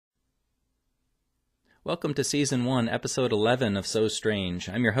Welcome to Season 1, Episode 11 of So Strange.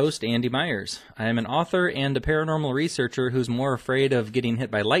 I'm your host, Andy Myers. I am an author and a paranormal researcher who's more afraid of getting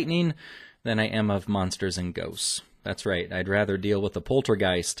hit by lightning than I am of monsters and ghosts. That's right, I'd rather deal with a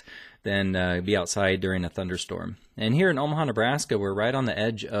poltergeist than be outside during a thunderstorm. And here in Omaha, Nebraska, we're right on the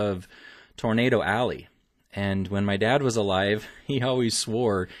edge of Tornado Alley. And when my dad was alive, he always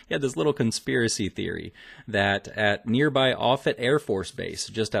swore, he had this little conspiracy theory that at nearby Offutt Air Force Base,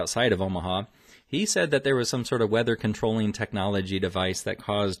 just outside of Omaha, he said that there was some sort of weather controlling technology device that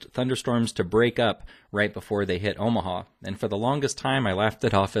caused thunderstorms to break up right before they hit Omaha. And for the longest time, I laughed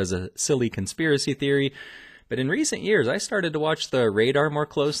it off as a silly conspiracy theory. But in recent years, I started to watch the radar more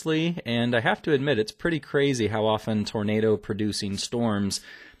closely, and I have to admit, it's pretty crazy how often tornado-producing storms,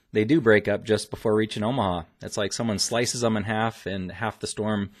 they do break up just before reaching Omaha. It's like someone slices them in half, and half the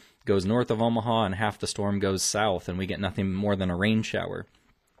storm goes north of Omaha, and half the storm goes south, and we get nothing more than a rain shower.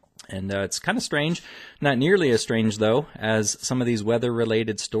 And it's kind of strange, not nearly as strange, though, as some of these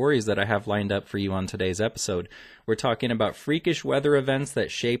weather-related stories that I have lined up for you on today's episode. We're talking about freakish weather events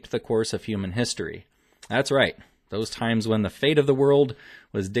that shaped the course of human history. That's right, those times when the fate of the world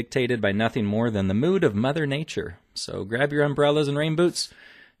was dictated by nothing more than the mood of Mother Nature. So grab your umbrellas and rain boots,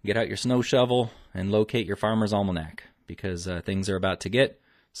 get out your snow shovel, and locate your farmer's almanac, because things are about to get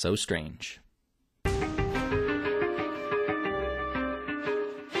so strange.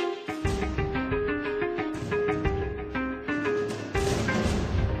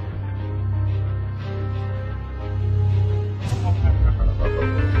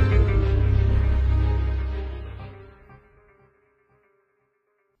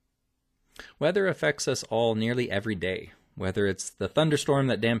 Weather affects us all nearly every day, whether it's the thunderstorm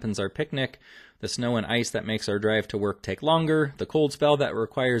that dampens our picnic, the snow and ice that makes our drive to work take longer, the cold spell that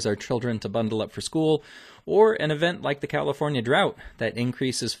requires our children to bundle up for school, or an event like the California drought that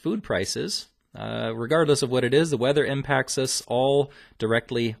increases food prices. Regardless of what it is, the weather impacts us all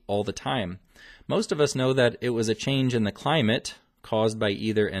directly all the time. Most of us know that it was a change in the climate caused by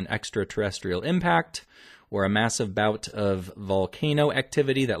either an extraterrestrial impact or a massive bout of volcano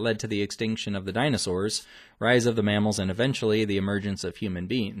activity that led to the extinction of the dinosaurs, rise of the mammals, and eventually the emergence of human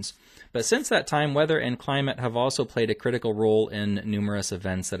beings. But since that time, weather and climate have also played a critical role in numerous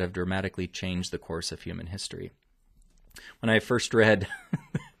events that have dramatically changed the course of human history. When I first read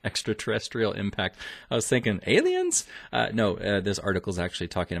extraterrestrial impact, I was thinking, aliens? No, this article is actually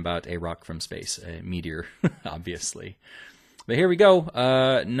talking about a rock from space, a meteor, obviously. But here we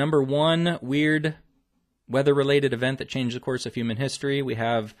go. Number one weird weather-related event that changed the course of human history. We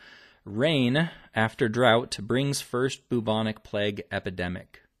have rain after drought brings first bubonic plague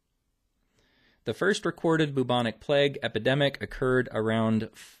epidemic. The first recorded bubonic plague epidemic occurred around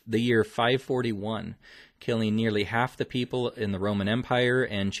the year 541, killing nearly half the people in the Roman Empire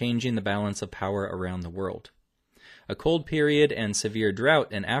and changing the balance of power around the world. A cold period and severe drought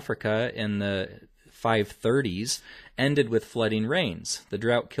in Africa in the 530s ended with flooding rains. The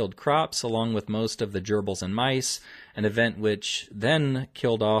drought killed crops along with most of the gerbils and mice, an event which then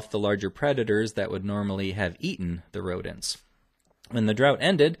killed off the larger predators that would normally have eaten the rodents. When the drought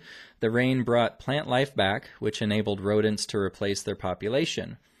ended, the rain brought plant life back, which enabled rodents to replace their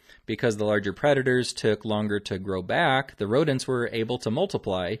population. Because the larger predators took longer to grow back, the rodents were able to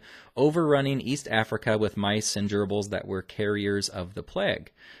multiply, overrunning East Africa with mice and gerbils that were carriers of the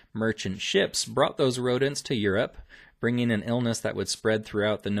plague. Merchant ships brought those rodents to Europe, bringing an illness that would spread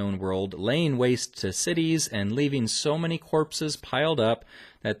throughout the known world, laying waste to cities and leaving so many corpses piled up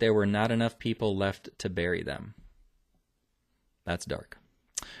that there were not enough people left to bury them. That's dark.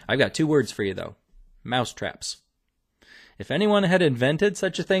 I've got two words for you, though. Mousetraps. If anyone had invented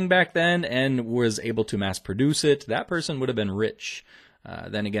such a thing back then and was able to mass produce it, that person would have been rich.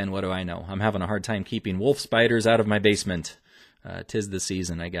 Then again, what do I know? I'm having a hard time keeping wolf spiders out of my basement. 'Tis the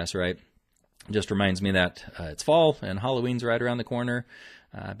season, I guess, right? Just reminds me that it's fall and Halloween's right around the corner.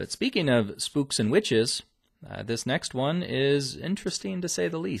 But speaking of spooks and witches, this next one is interesting to say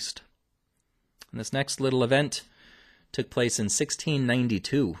the least. And this next little event took place in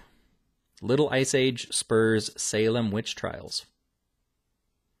 1692. Little Ice Age spurs Salem witch trials.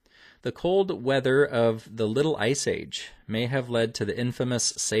 The cold weather of the Little Ice Age may have led to the infamous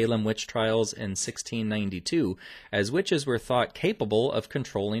Salem witch trials in 1692, as witches were thought capable of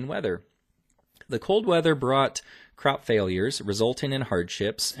controlling weather. The cold weather brought crop failures, resulting in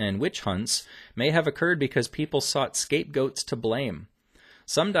hardships, and witch hunts may have occurred because people sought scapegoats to blame.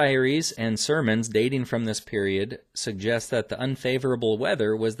 Some diaries and sermons dating from this period suggest that the unfavorable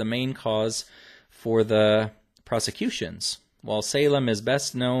weather was the main cause for the prosecutions. While Salem is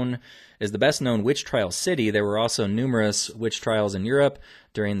the best known witch trial city, there were also numerous witch trials in Europe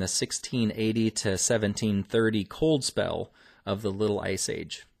during the 1680 to 1730 cold spell of the Little Ice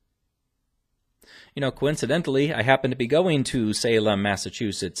Age. Coincidentally, I happen to be going to Salem,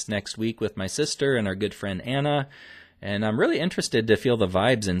 Massachusetts next week with my sister and our good friend Anna, and I'm really interested to feel the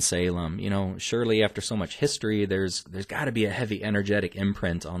vibes in Salem. Surely after so much history, there's got to be a heavy energetic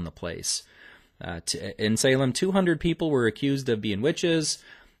imprint on the place. In Salem, 200 people were accused of being witches.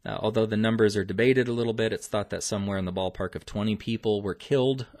 Although the numbers are debated a little bit, it's thought that somewhere in the ballpark of 20 people were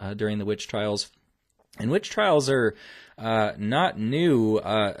killed during the witch trials. And witch trials are not new,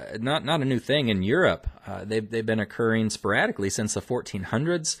 not a new thing in Europe. They've been occurring sporadically since the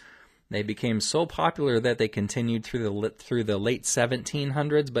 1400s. They became so popular that they continued through the late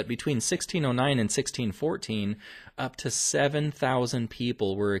 1700s, but between 1609 and 1614, up to 7,000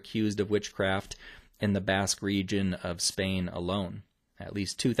 people were accused of witchcraft in the Basque region of Spain alone. At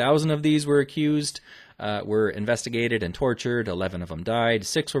least 2,000 of these were investigated and tortured. 11 of them died.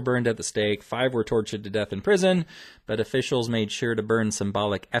 6 were burned at the stake. 5 were tortured to death in prison, but officials made sure to burn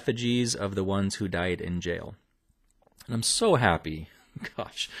symbolic effigies of the ones who died in jail. And I'm so happy.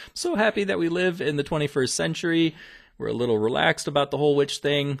 Gosh, I'm so happy that we live in the 21st century. We're a little relaxed about the whole witch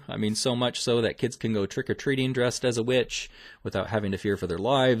thing. I mean, so much so that kids can go trick-or-treating dressed as a witch without having to fear for their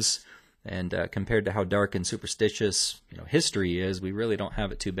lives. And compared to how dark and superstitious, history is, we really don't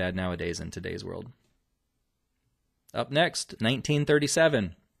have it too bad nowadays in today's world. Up next,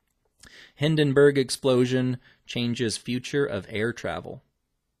 1937. Hindenburg explosion changes future of air travel.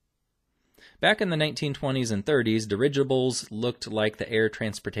 Back in the 1920s and 30s, dirigibles looked like the air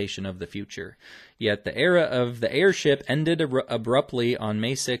transportation of the future. Yet the era of the airship ended abruptly on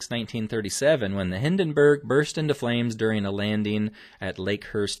May 6, 1937, when the Hindenburg burst into flames during a landing at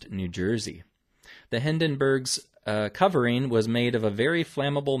Lakehurst, New Jersey. The Hindenburg's covering was made of a very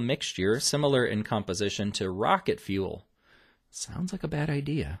flammable mixture, similar in composition to rocket fuel. Sounds like a bad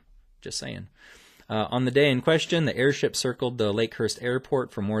idea. Just saying. On the day in question, the airship circled the Lakehurst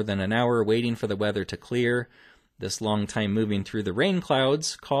Airport for more than an hour, waiting for the weather to clear. This long time moving through the rain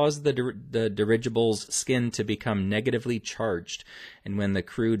clouds caused the dirigible's skin to become negatively charged, and when the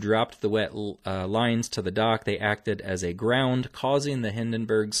crew dropped the wet lines to the dock, they acted as a ground, causing the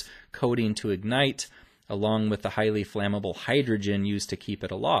Hindenburg's coating to ignite, along with the highly flammable hydrogen used to keep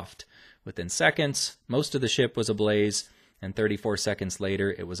it aloft. Within seconds, most of the ship was ablaze, and 34 seconds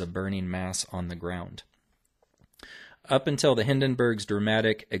later, it was a burning mass on the ground. Up until the Hindenburg's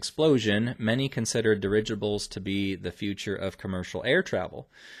dramatic explosion, many considered dirigibles to be the future of commercial air travel.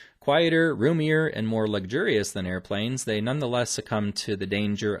 Quieter, roomier, and more luxurious than airplanes, they nonetheless succumbed to the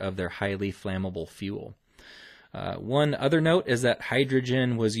danger of their highly flammable fuel. One other note is that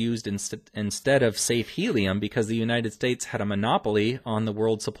hydrogen was used instead of safe helium because the United States had a monopoly on the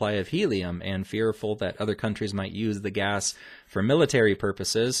world supply of helium, and fearful that other countries might use the gas for military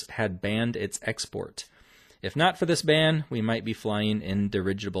purposes, had banned its export. If not for this ban, we might be flying in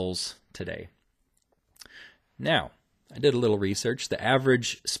dirigibles today. Now, I did a little research. The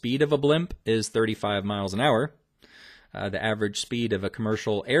average speed of a blimp is 35 miles an hour. The average speed of a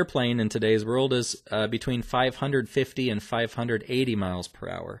commercial airplane in today's world is between 550 and 580 miles per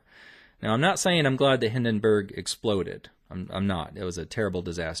hour. Now, I'm not saying I'm glad that Hindenburg exploded. I'm not. It was a terrible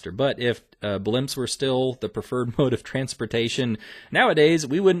disaster. But if blimps were still the preferred mode of transportation nowadays,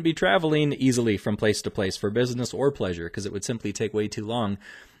 we wouldn't be traveling easily from place to place for business or pleasure because it would simply take way too long.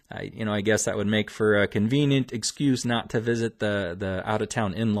 I guess that would make for a convenient excuse not to visit the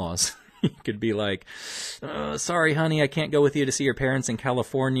out-of-town in-laws. You could be like, sorry, honey, I can't go with you to see your parents in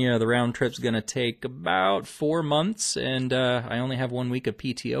California. The round trip's going to take about 4 months, and I only have 1 week of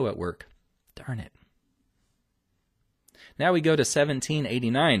PTO at work. Darn it. Now we go to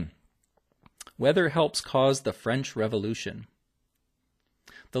 1789. Weather helps cause the French Revolution.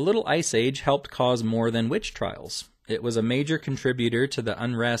 The Little Ice Age helped cause more than witch trials. It was a major contributor to the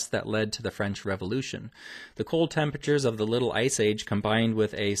unrest that led to the French Revolution. The cold temperatures of the Little Ice Age combined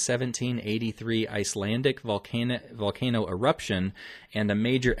with a 1783 Icelandic volcano eruption and a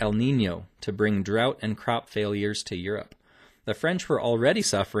major El Niño to bring drought and crop failures to Europe. The French were already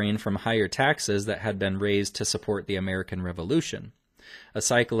suffering from higher taxes that had been raised to support the American Revolution. A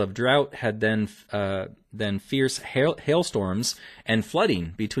cycle of drought had then fierce hailstorms and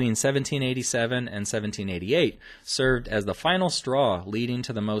flooding between 1787 and 1788 served as the final straw, leading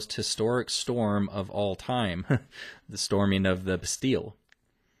to the most historic storm of all time, the storming of the Bastille.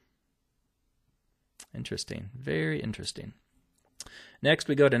 Interesting. Very interesting. Next,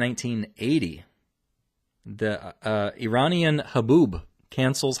 we go to 1980. The Iranian Habub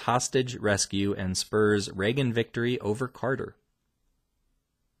cancels hostage rescue and spurs Reagan victory over Carter.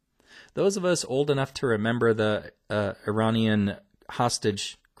 Those of us old enough to remember the Iranian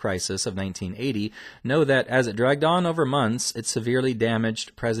hostage crisis of 1980 know that as it dragged on over months, it severely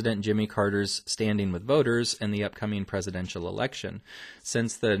damaged President Jimmy Carter's standing with voters in the upcoming presidential election.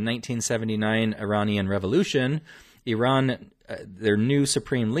 Since the 1979 Iranian Revolution, Iran, their new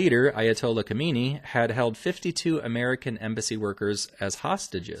supreme leader, Ayatollah Khamenei, had held 52 American embassy workers as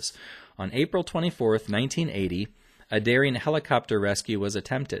hostages. On April 24, 1980, a daring helicopter rescue was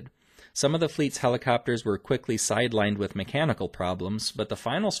attempted. Some of the fleet's helicopters were quickly sidelined with mechanical problems, but the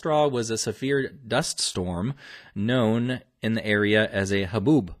final straw was a severe dust storm known in the area as a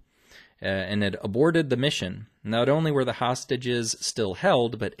haboob, and it aborted the mission. Not only were the hostages still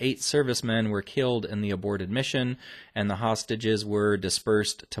held, but 8 servicemen were killed in the aborted mission, and the hostages were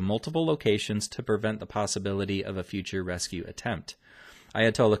dispersed to multiple locations to prevent the possibility of a future rescue attempt.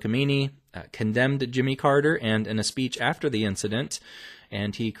 Ayatollah Khamenei condemned Jimmy Carter, and in a speech after the incident,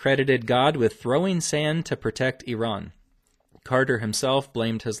 and he credited God with throwing sand to protect Iran. Carter himself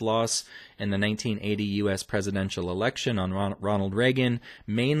blamed his loss in the 1980 U.S. presidential election on Ronald Reagan,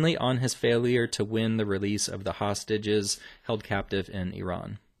 mainly on his failure to win the release of the hostages held captive in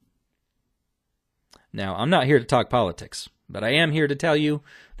Iran. Now, I'm not here to talk politics, but I am here to tell you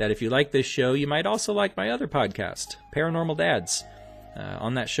that if you like this show, you might also like my other podcast, Paranormal Dads.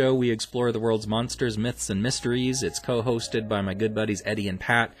 On that show, we explore the world's monsters, myths, and mysteries. It's co-hosted by my good buddies Eddie and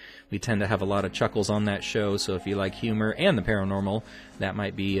Pat. We tend to have a lot of chuckles on that show, so if you like humor and the paranormal, that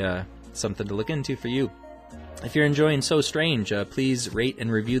might be something to look into for you. If you're enjoying So Strange, please rate and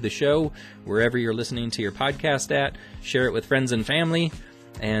review the show wherever you're listening to your podcast at. Share it with friends and family.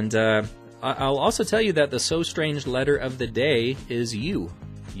 And I'll also tell you that the So Strange letter of the day is you.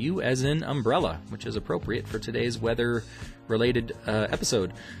 You as in umbrella, which is appropriate for today's weather-related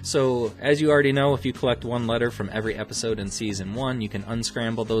episode. So, as you already know, if you collect one letter from every episode in Season 1, you can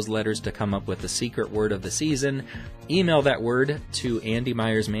unscramble those letters to come up with the secret word of the season. Email that word to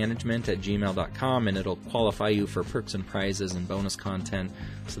andymyersmanagement@gmail.com, and it'll qualify you for perks and prizes and bonus content.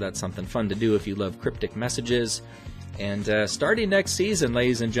 So that's something fun to do if you love cryptic messages. And starting next season,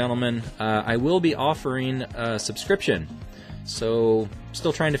 ladies and gentlemen, I will be offering a subscription. So,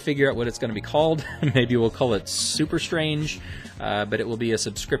 still trying to figure out what it's going to be called. Maybe we'll call it Super Strange, but it will be a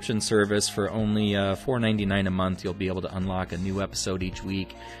subscription service for only $4.99 a month. You'll be able to unlock a new episode each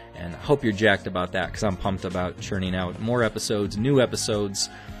week, and I hope you're jacked about that, because I'm pumped about churning out more episodes, new episodes,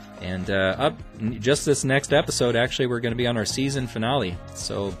 and up just this next episode, actually, we're going to be on our season finale.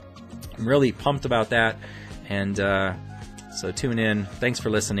 So, I'm really pumped about that, and so tune in. Thanks for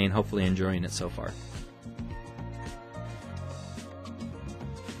listening. Hopefully enjoying it so far.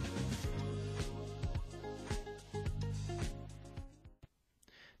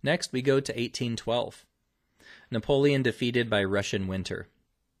 Next, we go to 1812. Napoleon defeated by Russian winter.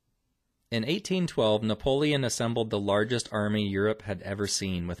 In 1812, Napoleon assembled the largest army Europe had ever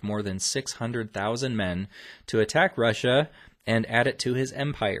seen, with more than 600,000 men, to attack Russia and add it to his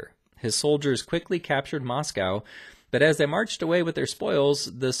empire. His soldiers quickly captured Moscow, but as they marched away with their spoils,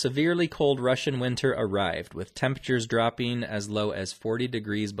 the severely cold Russian winter arrived, with temperatures dropping as low as 40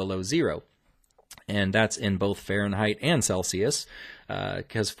 degrees below zero. And that's in both Fahrenheit and Celsius,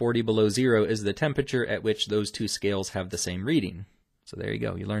 because 40 below zero is the temperature at which those two scales have the same reading. So there you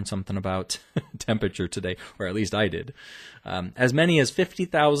go. You learned something about temperature today, or at least I did. As many as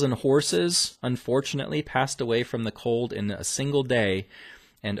 50,000 horses, unfortunately, passed away from the cold in a single day,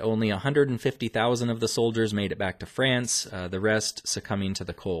 and only 150,000 of the soldiers made it back to France, the rest succumbing to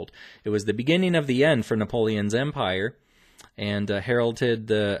the cold. It was the beginning of the end for Napoleon's empire, and heralded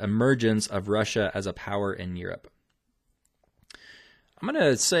the emergence of Russia as a power in Europe. I'm going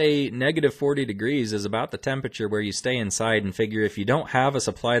to say negative 40 degrees is about the temperature where you stay inside and figure if you don't have a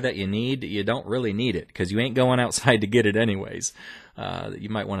supply that you need, you don't really need it, because you ain't going outside to get it anyways. You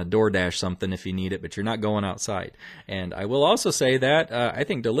might want to DoorDash something if you need it, but you're not going outside. And I will also say that I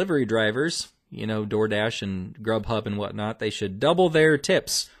think delivery drivers, DoorDash and Grubhub and whatnot, they should double their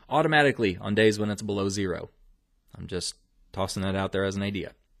tips automatically on days when it's below zero. I'm just tossing that out there as an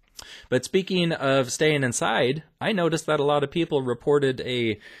idea. But speaking of staying inside, I noticed that a lot of people reported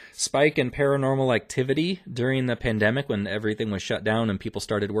a spike in paranormal activity during the pandemic when everything was shut down and people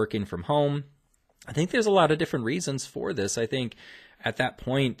started working from home. I think there's a lot of different reasons for this. I think at that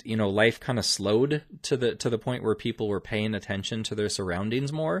point, life kind of slowed to the point where people were paying attention to their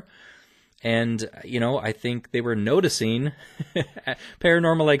surroundings more. And, I think they were noticing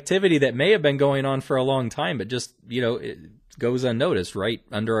paranormal activity that may have been going on for a long time, but just, goes unnoticed right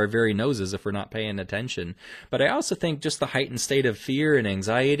under our very noses if we're not paying attention. But I also think just the heightened state of fear and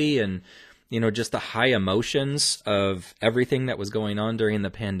anxiety and, just the high emotions of everything that was going on during the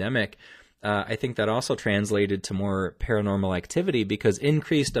pandemic, I think that also translated to more paranormal activity, because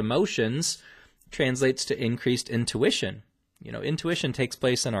increased emotions translates to increased intuition. Intuition takes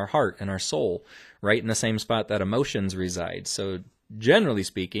place in our heart and our soul, right in the same spot that emotions reside. So generally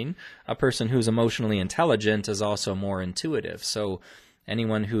speaking, a person who's emotionally intelligent is also more intuitive. So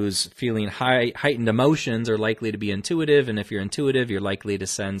anyone who's feeling heightened emotions are likely to be intuitive, and if you're intuitive, you're likely to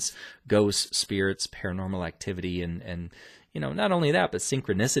sense ghosts, spirits, paranormal activity, and not only that, but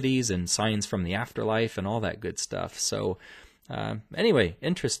synchronicities and signs from the afterlife and all that good stuff. So anyway,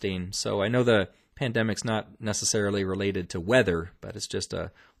 interesting. So I know the pandemic's not necessarily related to weather, but it's just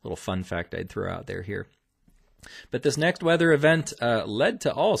a little fun fact I'd throw out there here. But this next weather event led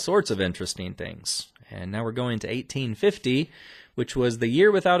to all sorts of interesting things. And now we're going to 1850, which was the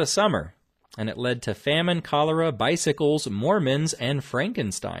year without a summer. And it led to famine, cholera, bicycles, Mormons, and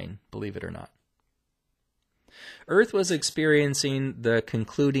Frankenstein, believe it or not. Earth was experiencing the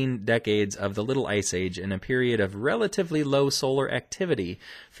concluding decades of the Little Ice Age in a period of relatively low solar activity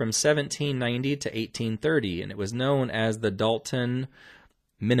from 1790 to 1830, and it was known as the Dalton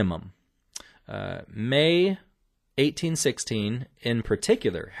Minimum. May 1816, in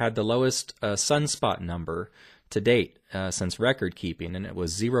particular, had the lowest sunspot number to date since record keeping, and it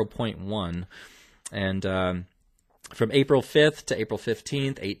was 0.1. And from April 5th to April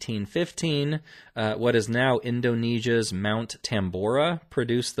 15th, 1815, what is now Indonesia's Mount Tambora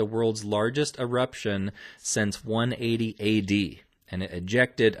produced the world's largest eruption since 180 AD. And it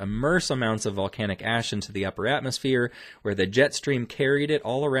ejected immense amounts of volcanic ash into the upper atmosphere, where the jet stream carried it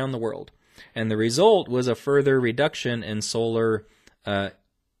all around the world. And the result was a further reduction in solar, how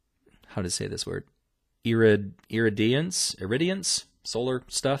to say this word, irradiance, solar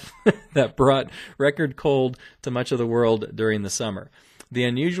stuff, that brought record cold to much of the world during the summer. The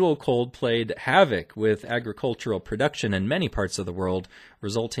unusual cold played havoc with agricultural production in many parts of the world,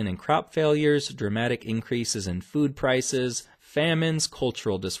 resulting in crop failures, dramatic increases in food prices, famines,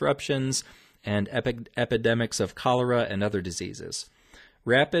 cultural disruptions, and epidemics of cholera and other diseases.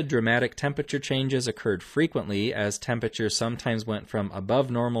 Rapid, dramatic temperature changes occurred frequently, as temperatures sometimes went from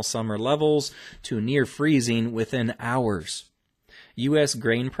above normal summer levels to near freezing within hours. U.S.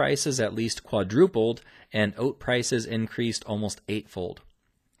 grain prices at least quadrupled, and oat prices increased almost eightfold.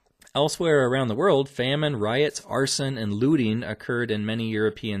 Elsewhere around the world, famine, riots, arson, and looting occurred in many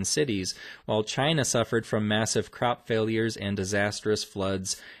European cities, while China suffered from massive crop failures and disastrous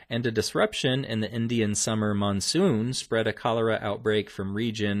floods, and a disruption in the Indian summer monsoon spread a cholera outbreak from a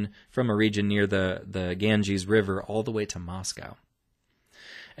region near the Ganges River all the way to Moscow.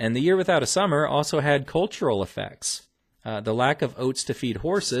 And the year without a summer also had cultural effects. The lack of oats to feed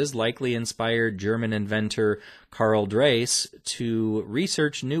horses likely inspired German inventor Karl Dreis to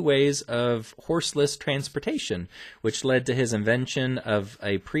research new ways of horseless transportation, which led to his invention of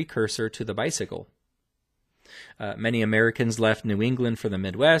a precursor to the bicycle. Many Americans left New England for the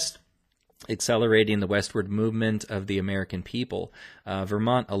Midwest, accelerating the westward movement of the American people.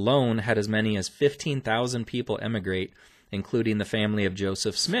 Vermont alone had as many as 15,000 people emigrate, including the family of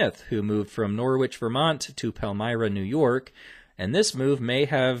Joseph Smith, who moved from Norwich, Vermont to Palmyra, New York. And this move may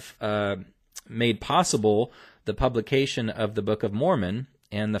have made possible the publication of the Book of Mormon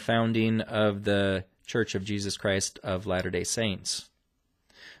and the founding of the Church of Jesus Christ of Latter-day Saints.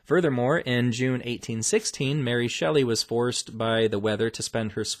 Furthermore, in June 1816, Mary Shelley was forced by the weather to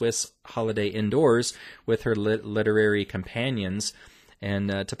spend her Swiss holiday indoors with her literary companions.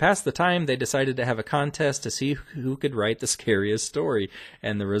 And to pass the time, they decided to have a contest to see who could write the scariest story.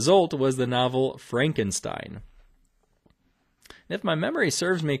 And the result was the novel Frankenstein. If my memory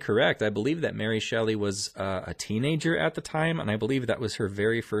serves me correct, I believe that Mary Shelley was a teenager at the time, and I believe that was her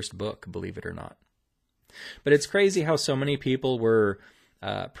very first book, believe it or not. But it's crazy how so many people were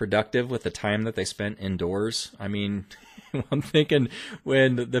productive with the time that they spent indoors. I mean, I'm thinking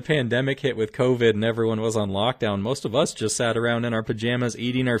when the pandemic hit with COVID and everyone was on lockdown, most of us just sat around in our pajamas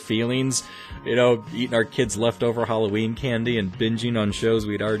eating our feelings, eating our kids' leftover Halloween candy and binging on shows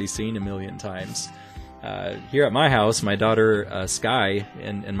we'd already seen a million times. Here at my house, my daughter Sky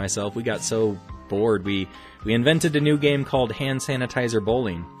and myself, we got so bored, we invented a new game called Hand Sanitizer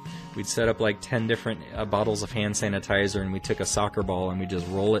Bowling. We'd set up like 10 different bottles of hand sanitizer, and we took a soccer ball and we just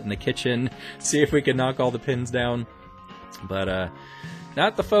roll it in the kitchen, see if we could knock all the pins down. But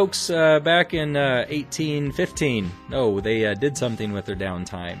not the folks back in 1815. No, they did something with their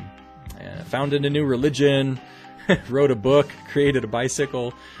downtime. Founded a new religion, wrote a book, created a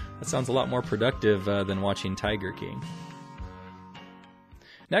bicycle. That sounds a lot more productive than watching Tiger King.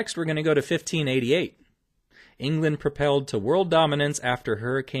 Next, we're going to go to 1588. England propelled to world dominance after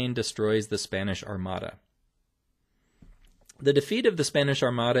hurricane destroys the Spanish Armada. The defeat of the Spanish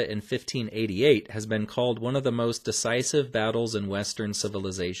Armada in 1588 has been called one of the most decisive battles in Western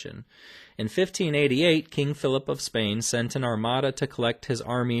civilization. In 1588, King Philip of Spain sent an armada to collect his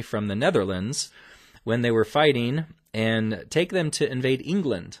army from the Netherlands when they were fighting and take them to invade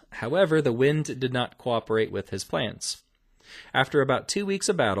England. However, the wind did not cooperate with his plans. After about 2 weeks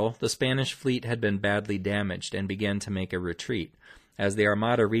of battle, the Spanish fleet had been badly damaged and began to make a retreat. As the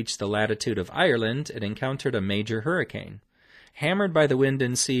armada reached the latitude of Ireland, it encountered a major hurricane. Hammered by the wind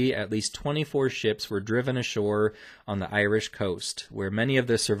and sea, at least 24 ships were driven ashore on the Irish coast, where many of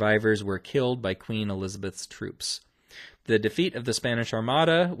the survivors were killed by Queen Elizabeth's troops. The defeat of the Spanish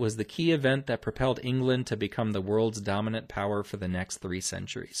Armada was the key event that propelled England to become the world's dominant power for the next 3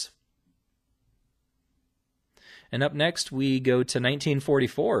 centuries. And up next, we go to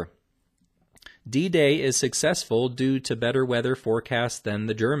 1944. D-Day is successful due to better weather forecasts than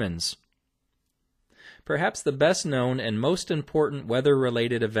the Germans. Perhaps the best known and most important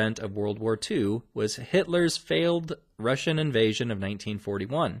weather-related event of World War II was Hitler's failed Russian invasion of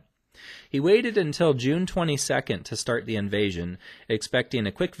 1941. He waited until June 22nd to start the invasion, expecting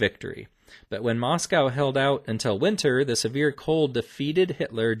a quick victory. But when Moscow held out until winter, the severe cold defeated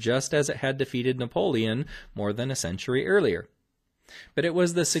Hitler just as it had defeated Napoleon more than a century earlier. But it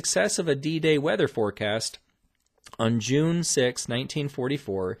was the success of a D-Day weather forecast on June 6,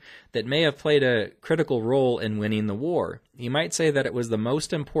 1944, that may have played a critical role in winning the war. You might say that it was the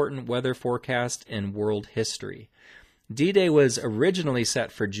most important weather forecast in world history. D-Day was originally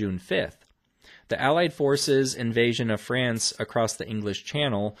set for June 5th. The Allied forces' invasion of France across the English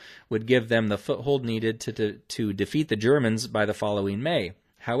Channel would give them the foothold needed to defeat the Germans by the following May.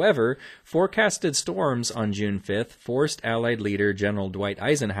 However, forecasted storms on June 5th forced Allied leader General Dwight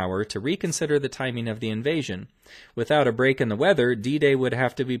Eisenhower to reconsider the timing of the invasion. Without a break in the weather, D-Day would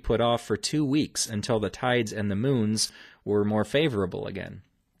have to be put off for 2 weeks until the tides and the moons were more favorable again.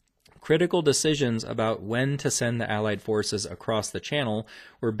 Critical decisions about when to send the Allied forces across the Channel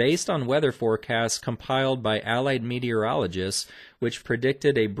were based on weather forecasts compiled by Allied meteorologists, which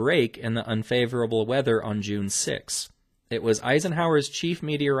predicted a break in the unfavorable weather on June 6. It was Eisenhower's chief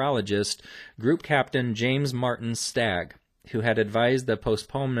meteorologist, Group Captain James Martin Stagg, who had advised the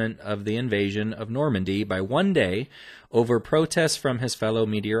postponement of the invasion of Normandy by 1 day over protests from his fellow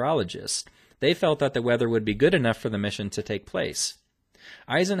meteorologists. They felt that the weather would be good enough for the mission to take place.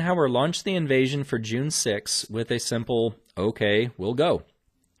 Eisenhower launched the invasion for June 6 with a simple, "Okay, we'll go."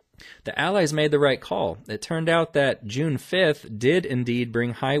 The Allies made the right call. It turned out that June 5th did indeed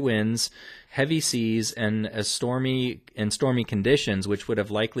bring high winds, heavy seas, and stormy conditions, which would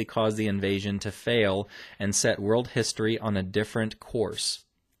have likely caused the invasion to fail and set world history on a different course.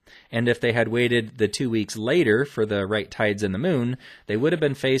 And if they had waited the 2 weeks later for the right tides in the moon, they would have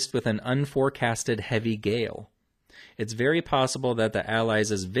been faced with an unforecasted heavy gale. It's very possible that the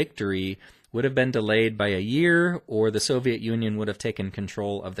Allies' victory would have been delayed by a year, or the Soviet Union would have taken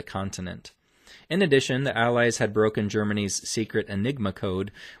control of the continent. In addition, the Allies had broken Germany's secret Enigma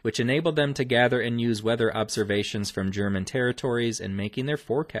code, which enabled them to gather and use weather observations from German territories in making their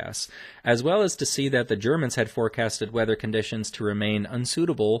forecasts, as well as to see that the Germans had forecasted weather conditions to remain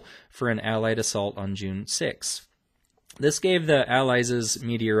unsuitable for an Allied assault on June 6. This gave the Allies'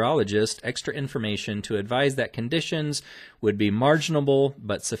 meteorologist extra information to advise that conditions would be marginable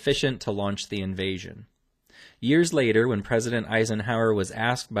but sufficient to launch the invasion. Years later, when President Eisenhower was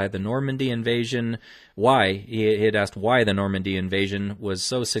asked by the Normandy invasion he had asked why the Normandy invasion was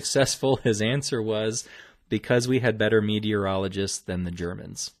so successful, his answer was, "Because we had better meteorologists than the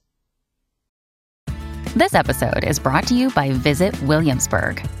Germans." This episode is brought to you by Visit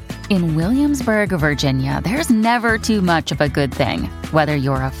Williamsburg. In Williamsburg, Virginia, there's never too much of a good thing. Whether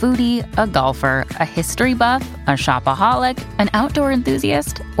you're a foodie, a golfer, a history buff, a shopaholic, an outdoor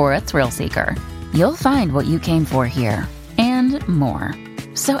enthusiast, or a thrill seeker, you'll find what you came for here and more.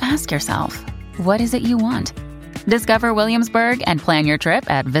 So ask yourself, what is it you want? Discover Williamsburg and plan your trip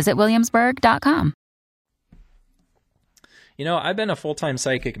at visitwilliamsburg.com. You know, I've been a full-time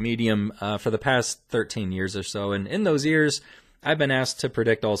psychic medium for the past 13 years or so, and in those years, I've been asked to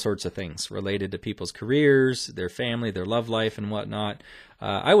predict all sorts of things related to people's careers, their family, their love life, and whatnot.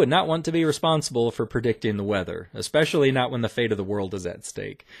 I would not want to be responsible for predicting the weather, especially not when the fate of the world is at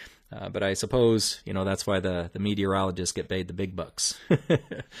stake. But I suppose, that's why the meteorologists get paid the big bucks.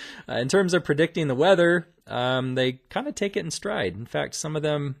 In terms of predicting the weather, they kind of take it in stride. In fact, some of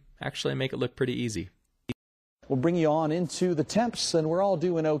them actually make it look pretty easy. We'll bring you on into the temps, and we're all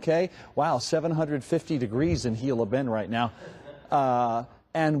doing okay. Wow, 750 degrees in Gila Bend right now.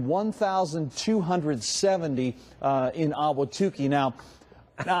 and 1,270 in Ahwatukee. Now,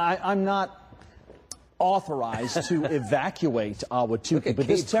 I'm not authorized to evacuate Ahwatukee, but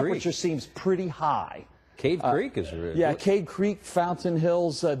this temperature seems pretty high. Cade Creek is really Yeah, Cade Creek, Fountain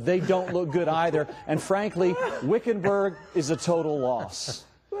Hills, they don't look good either. And frankly, Wickenburg is a total loss.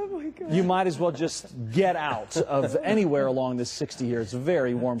 Oh my God. You might as well just get out of anywhere along this 60 here. It's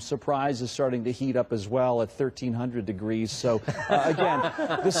very warm. Surprise is starting to heat up as well at 1,300 degrees. So, again,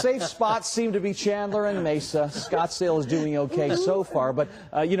 the safe spots seem to be Chandler and Mesa. Scottsdale is doing okay so far, but,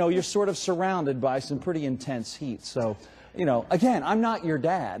 you know, you're sort of surrounded by some pretty intense heat. So, you know, again, I'm not your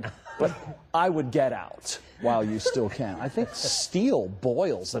dad, but I would get out while you still can. I think steel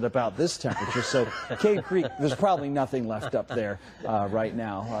boils at about this temperature, so Cade Creek, there's probably nothing left up there right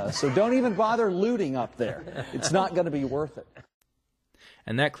now. So don't even bother looting up there. It's not going to be worth it.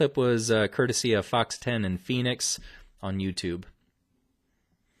 And that clip was courtesy of Fox 10 in Phoenix on YouTube.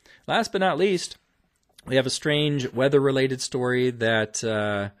 Last but not least, we have a strange weather-related story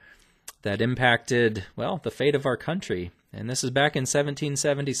that impacted, well, the fate of our country. And this is back in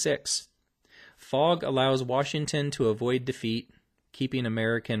 1776. Fog allows Washington to avoid defeat, keeping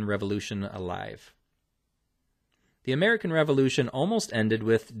American Revolution alive. The American Revolution almost ended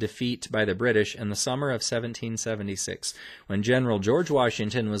with defeat by the British in the summer of 1776, when General George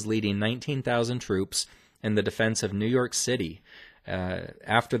Washington was leading 19,000 troops in the defense of New York City,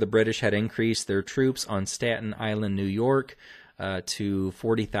 after the British had increased their troops on Staten Island, New York, to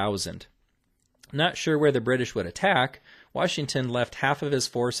 40,000. Not sure where the British would attack, Washington left half of his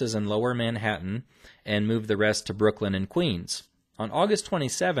forces in lower Manhattan and moved the rest to Brooklyn and Queens. On August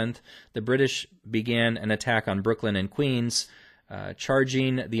 27th, the British began an attack on Brooklyn and Queens,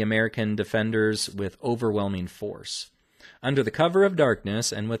 charging the American defenders with overwhelming force. Under the cover of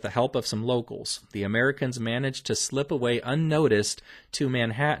darkness and with the help of some locals, the Americans managed to slip away unnoticed to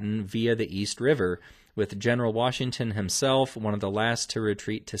Manhattan via the East River, with General Washington himself one of the last to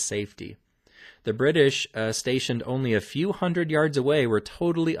retreat to safety. The British, stationed only a few hundred yards away, were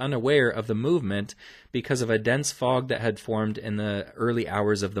totally unaware of the movement because of a dense fog that had formed in the early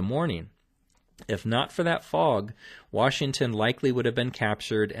hours of the morning. If not for that fog, Washington likely would have been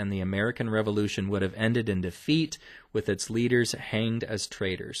captured and the American Revolution would have ended in defeat, with its leaders hanged as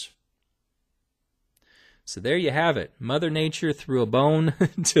traitors. So there you have it. Mother Nature threw a bone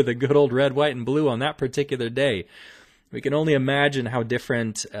to the good old red, white, and blue on that particular day. We can only imagine how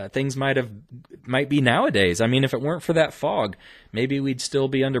different things might be nowadays. I mean, if it weren't for that fog, maybe we'd still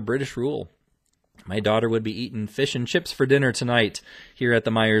be under British rule. My daughter would be eating fish and chips for dinner tonight here at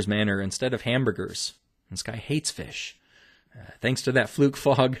the Myers Manor instead of hamburgers. And Sky hates fish. Thanks to that fluke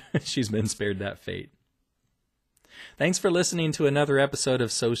fog, she's been spared that fate. Thanks for listening to another episode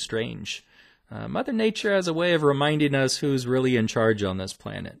of So Strange. Mother Nature has a way of reminding us who's really in charge on this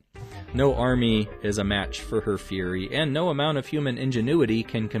planet. No army is a match for her fury, and no amount of human ingenuity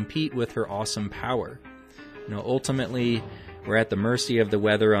can compete with her awesome power. Ultimately, we're at the mercy of the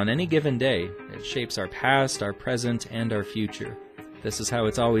weather on any given day. It shapes our past, our present, and our future. This is how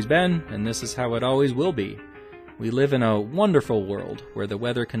it's always been, and this is how it always will be. We live in a wonderful world where the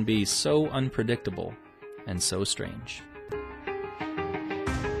weather can be so unpredictable and so strange.